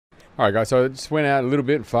Alright guys, so I just went out a little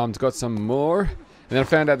bit and farmed, got some more. And then I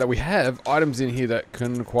found out that we have items in here that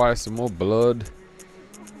can acquire some more blood.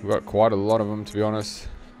 We've got quite a lot of them, to be honest.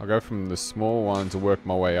 I'll go from the small ones and work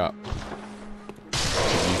my way up.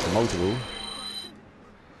 Use the multiple.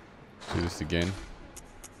 Let's do this again.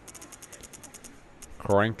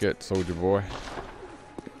 Crank it, soldier boy.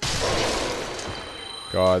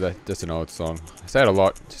 God, that's an old song. I say it a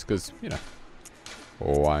lot, just because, you know.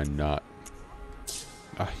 Oh, why not?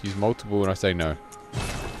 Use multiple and I say no.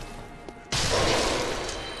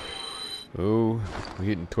 Oh, we're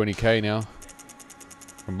hitting 20k now.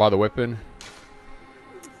 Can buy the weapon.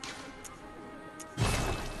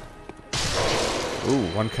 Ooh,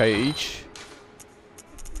 1k each.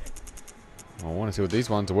 I want to see what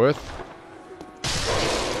these ones are worth.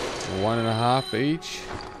 1.5 each.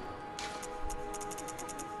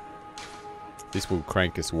 This will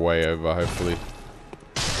crank us way over, hopefully.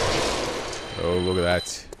 Oh, look at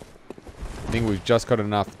that. I think we've just got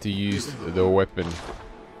enough to use the weapon. So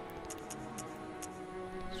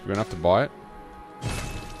we're gonna have to buy it.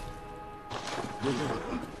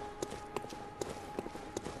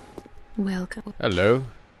 Welcome. Hello,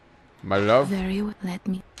 my love. Very well. Let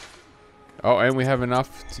me. Oh, and we have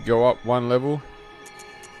enough to go up one level.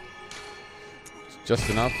 Just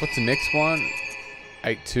enough. What's the next one?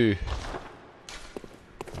 8.2.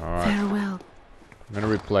 Alright. Farewell. I'm gonna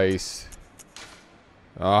replace.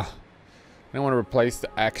 I don't want to replace the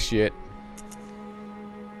axe yet.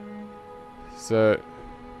 So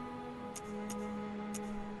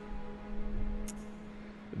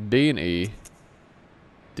D and E,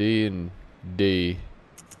 D and D,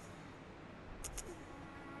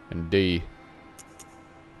 and D.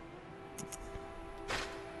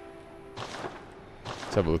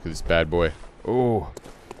 Let's have a look at this bad boy. Oh.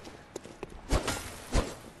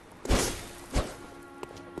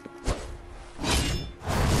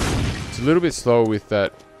 A little bit slow with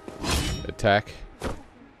that attack.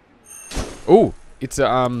 Oh, it's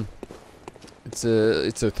a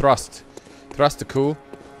thrust. Thrusts are cool.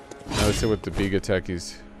 Now let's see what the big attack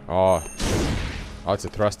is. Oh, it's a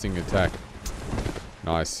thrusting attack.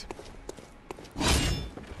 Nice.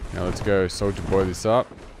 Now let's go soldier boy this up.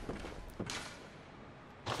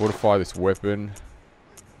 Fortify this weapon.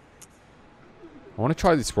 I want to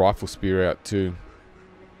try this rifle spear out too.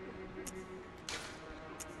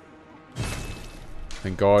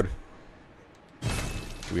 Thank God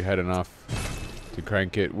we had enough to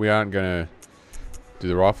crank it. We aren't gonna do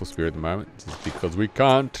the rifle spear at the moment, just because we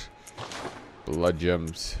can't. Blood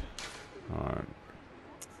gems. Alright.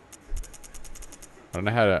 I don't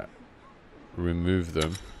know how to remove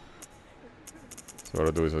them. So what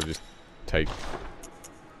I'll do is I'll just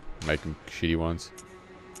make them shitty ones.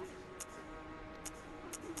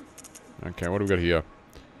 Okay, what do we got here?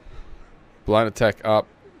 Blind attack up.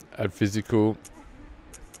 Add physical.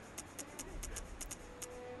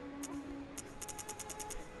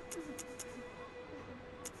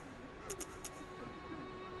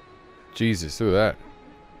 Jesus, look at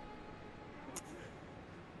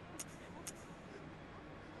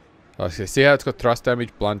that. Okay, see how it's got thrust damage,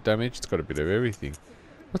 blunt damage? It's got a bit of everything.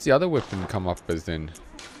 What's the other weapon come up as then?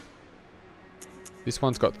 This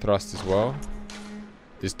one's got thrust as well.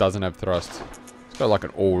 This doesn't have thrust. It's got like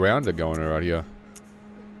an all-rounder going right here.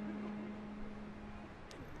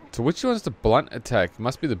 So which one's the blunt attack? It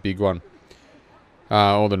must be the big one.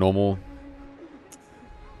 Or the normal.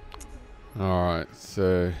 Alright,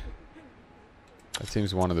 so that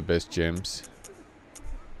seems one of the best gems.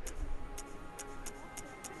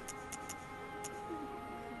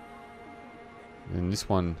 And this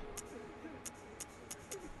one.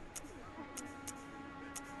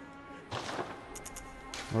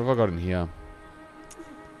 What have I got in here?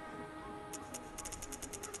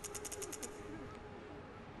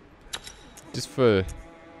 Just for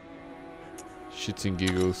shits and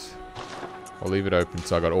giggles. I'll leave it open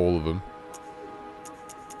so I got all of them.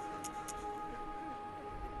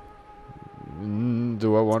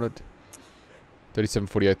 Do I want it? 37,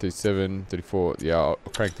 48, 37, 34. Yeah, I'll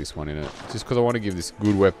crank this one in it. Just because I want to give this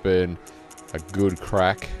good weapon a good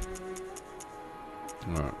crack.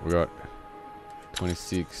 Alright, we got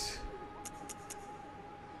 26.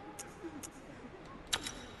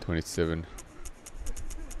 27.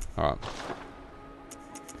 Alright.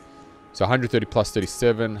 So 130 plus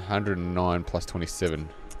 37, 109 plus 27,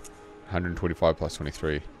 125 plus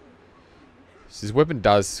 23. So this weapon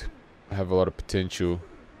does have a lot of potential.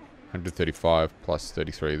 135 plus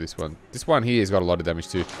 33. This one here has got a lot of damage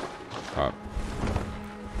too. Alright.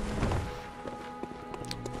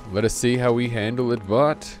 Let us see how we handle it,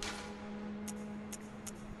 but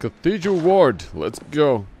Cathedral Ward, let's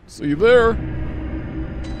go. See you there.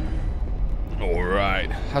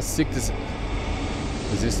 Alright, how sick does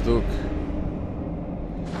this look?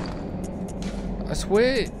 I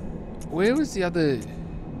swear, where was the other...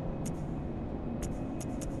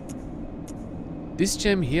 This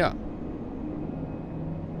gem here.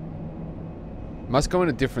 Must go in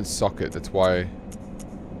a different socket, that's why...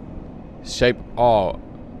 Shape, oh,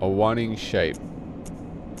 a wanting shape.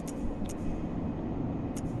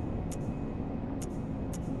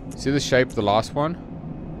 See the shape of the last one?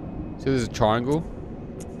 See there's a triangle?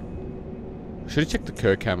 Should have checked the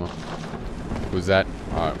Kirk hammer. Was that?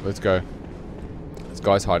 Alright, let's go. This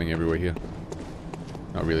guy's hiding everywhere here.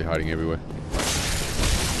 Not really hiding everywhere.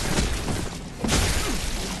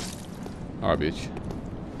 Alright, bitch.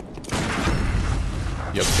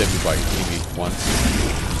 You upset me by hitting me once.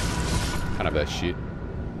 Can't have that shit.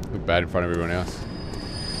 Look bad in front of everyone else.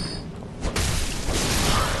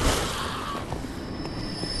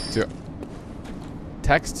 So,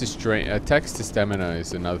 attacks to stamina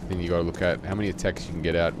is another thing you gotta look at. How many attacks you can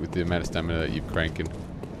get out with the amount of stamina that you're cranking.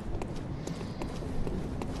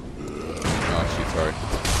 Oh shit, sorry.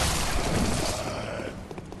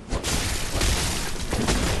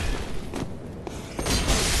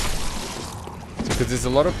 Because there's a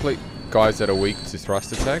lot of guys that are weak to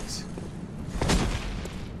thrust attacks.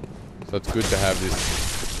 So it's good to have this.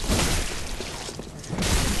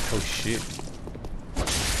 Oh shit.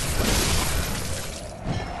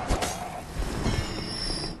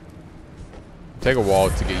 Take a while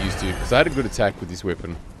to get used to, because I had a good attack with this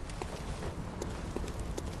weapon.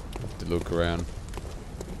 Have to look around.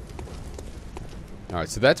 Alright,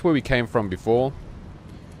 so that's where we came from before.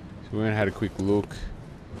 So we went and had a quick look.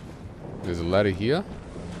 There's a ladder here.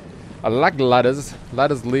 I like ladders.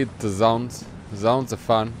 Ladders lead to zones. Zones are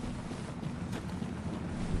fun.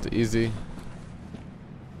 It's easy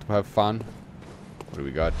to have fun. What do we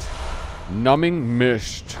got? Numbing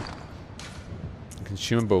mist.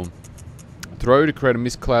 Consumable. Throw to create a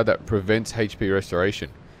mist cloud that prevents HP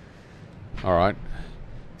restoration. Alright.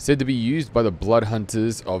 Said to be used by the blood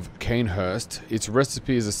hunters of Canehurst. Its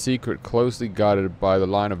recipe is a secret closely guarded by the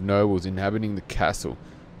line of nobles inhabiting the castle.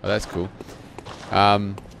 Oh, that's cool.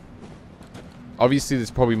 Obviously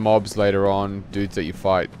there's probably mobs later on, dudes that you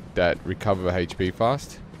fight that recover HP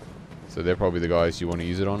fast. So they're probably the guys you want to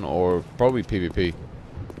use it on, or probably PvP.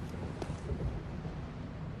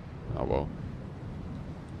 Oh well.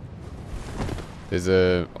 There's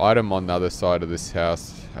a item on the other side of this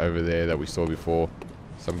house over there that we saw before.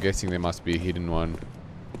 So I'm guessing there must be a hidden one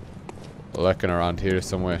lurking around here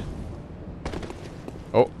somewhere.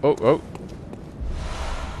 Oh, oh, oh.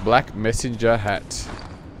 Black messenger hat.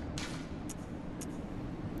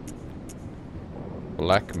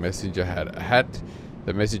 Black messenger hat. A hat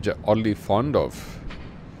the messenger oddly fond of.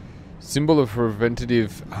 Symbol of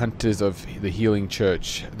preventative hunters of the healing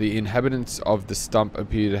church. The inhabitants of the stump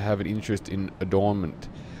appear to have an interest in adornment.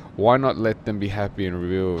 Why not let them be happy and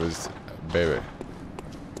reveal as baby?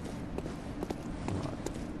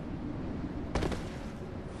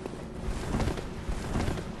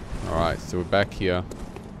 Alright, so we're back here.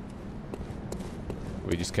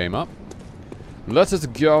 We just came up. Let us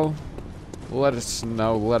go. Let it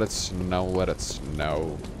snow, let it snow, let it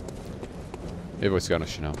snow. Everyone's gonna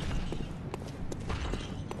snow.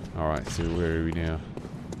 Alright, so where are we now?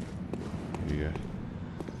 Here we go.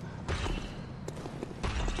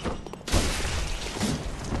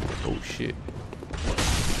 Oh shit.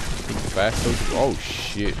 Fast. Oh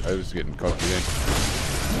shit. I was getting cocky then.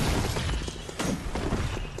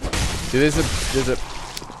 See, there's a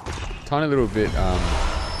tiny little bit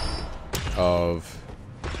of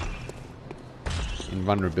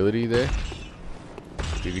invulnerability there.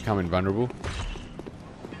 You become invulnerable.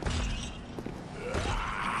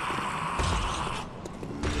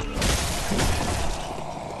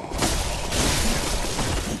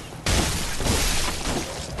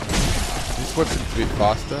 This weapon's a bit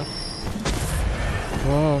faster.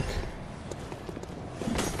 Fuck.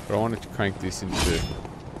 But I wanted to crank this into...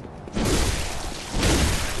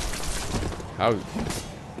 How?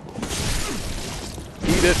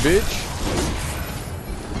 Eat it, bitch!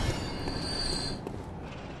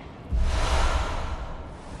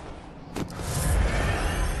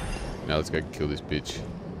 Now let's go kill this bitch.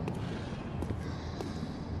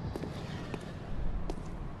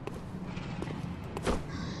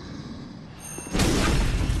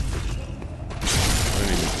 I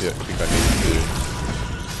don't even think I need to...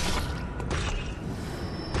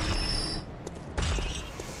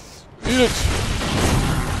 Eat it!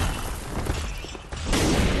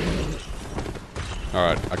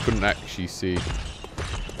 Alright, I couldn't actually see.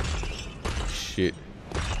 Shit.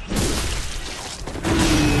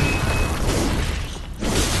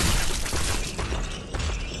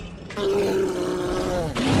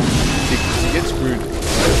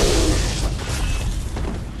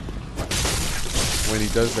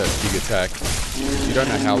 does that big attack, you don't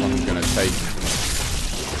know how long it's going to take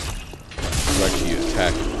to actually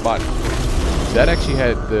attack. But that actually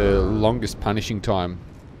had the longest punishing time.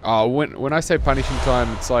 When I say punishing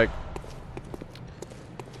time, it's like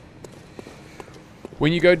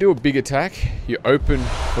when you go do a big attack, you open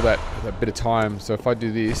for that bit of time. So if I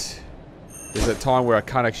do this, there's that time where I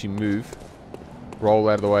can't actually move, roll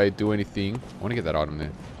out of the way, do anything. I want to get that item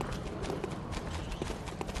there.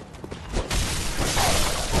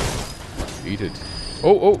 Eat it.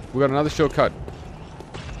 Oh, we got another shortcut.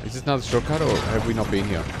 Is this another shortcut, or have we not been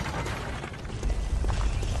here?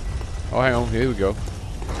 Oh, hang on. Here we go.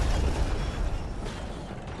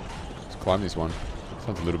 Let's climb this one. This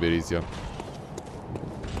one's a little bit easier.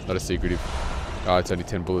 Not a secretive. Oh, it's only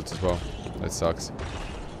 10 bullets as well. That sucks.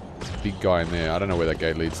 There's a big guy in there. I don't know where that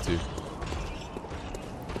gate leads to.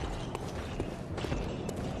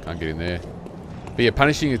 Can't get in there. But yeah,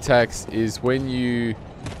 punishing attacks is when you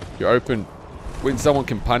open... When someone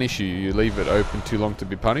can punish you, you leave it open too long to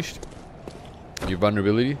be punished. Your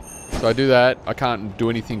vulnerability. So I do that. I can't do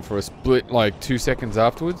anything for a split, like 2 seconds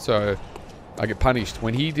afterwards. So I get punished.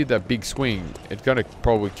 When he did that big swing, it's going to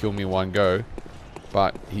probably kill me in one go.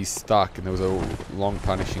 But he's stuck, and there was a long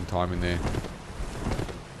punishing time in there.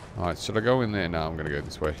 Alright, should I go in there? No, I'm going to go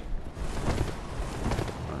this way.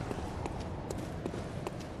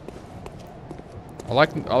 Right.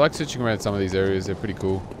 I like switching around some of these areas. They're pretty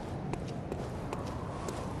cool.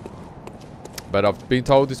 But I've been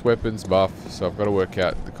told this weapon's buff, so I've got to work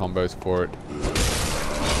out the combos for it.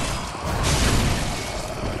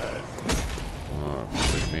 Oh,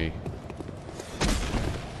 freak me.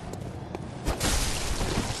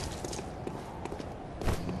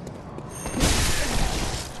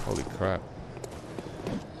 Holy crap.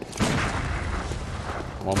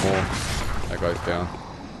 One more. That guy's down.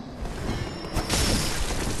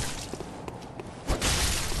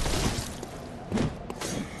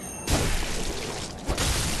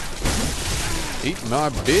 Eat my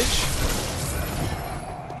bitch.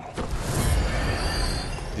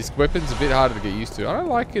 This weapon's a bit harder to get used to. I don't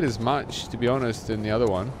like it as much, to be honest, than the other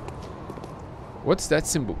one. What's that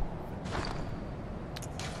symbol?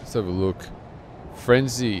 Let's have a look.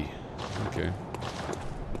 Frenzy. Okay.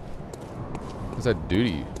 What's that do to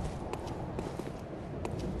you?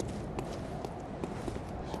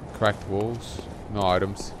 Cracked walls. No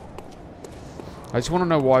items. I just want to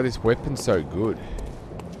know why this weapon's so good.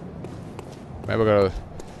 Maybe I've got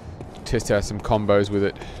to test out some combos with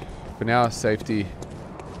it. For now, safety.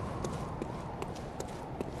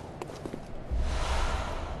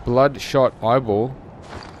 Bloodshot eyeball.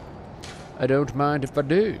 I don't mind if I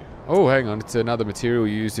do. Oh, hang on. It's another material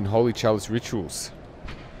used in Holy Chalice rituals.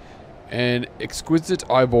 An exquisite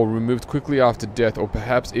eyeball removed quickly after death, or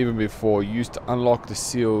perhaps even before, used to unlock the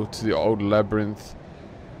seal to the old labyrinth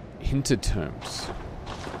hinted terms.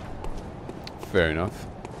 Fair enough.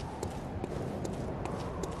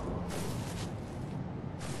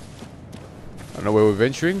 I don't know where we're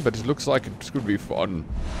venturing, but it looks like it could be fun.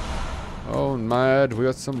 Oh, mad. We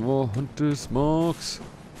got some more hunter's marks.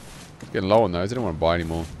 It's getting low on those. I don't want to buy any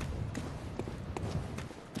more.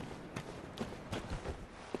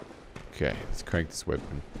 Okay, let's crank this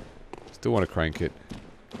weapon. Still want to crank it.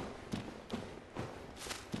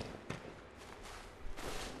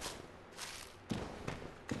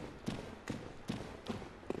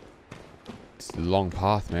 It's a long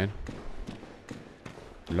path, man.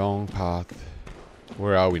 Long path.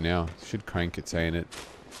 Where are we now? Should crank it, saying it.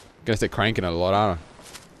 I'm gonna start cranking it a lot, aren't I?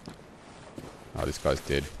 Oh, this guy's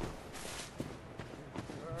dead.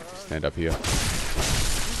 Stand up here.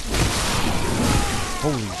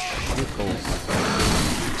 Holy shit balls.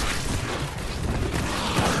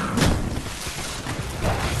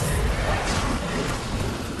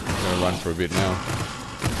 I'm gonna run for a bit now.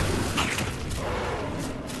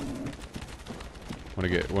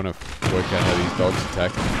 Wanna work out how these dogs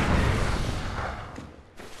attack.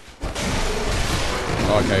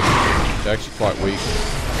 Oh, okay, they're actually quite weak.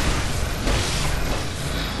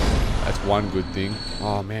 That's one good thing.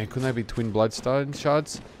 Oh man, couldn't they be twin bloodstone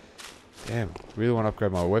shards? Damn, really want to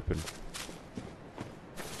upgrade my weapon.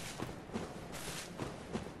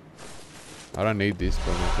 I don't need this, but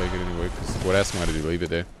I'm gonna take it anyway. Because what else am I gonna do? Leave it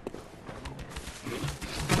there.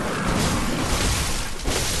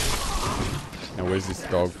 Now where's this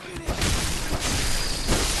dog?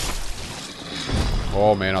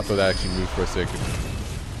 Oh man, I thought that actually moved for a second.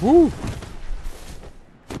 Woo!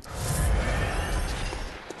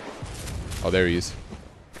 Oh, there he is.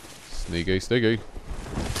 Sneaky, sneaky.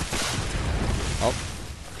 Oh.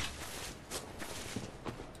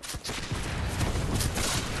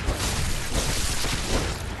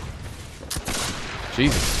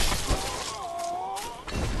 Jesus.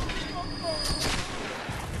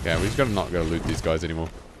 Okay, we just gotta not go loot these guys anymore.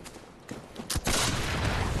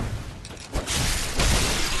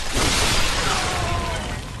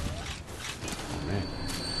 Man.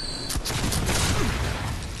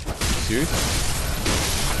 Dude.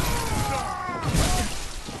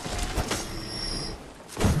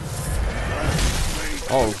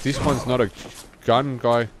 Oh, this one's not a gun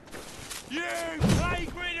guy. You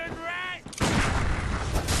plague-ridden rat!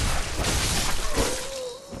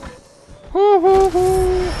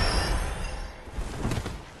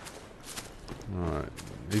 Alright,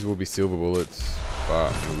 these will be silver bullets,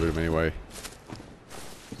 but I'm gonna loot them anyway.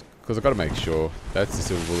 Because I've got to make sure. That's the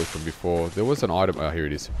silver bullet from before. There was an item. Oh, here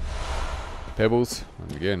it is. Pebbles.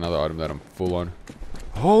 And again, another item that I'm full on.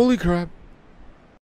 Holy crap.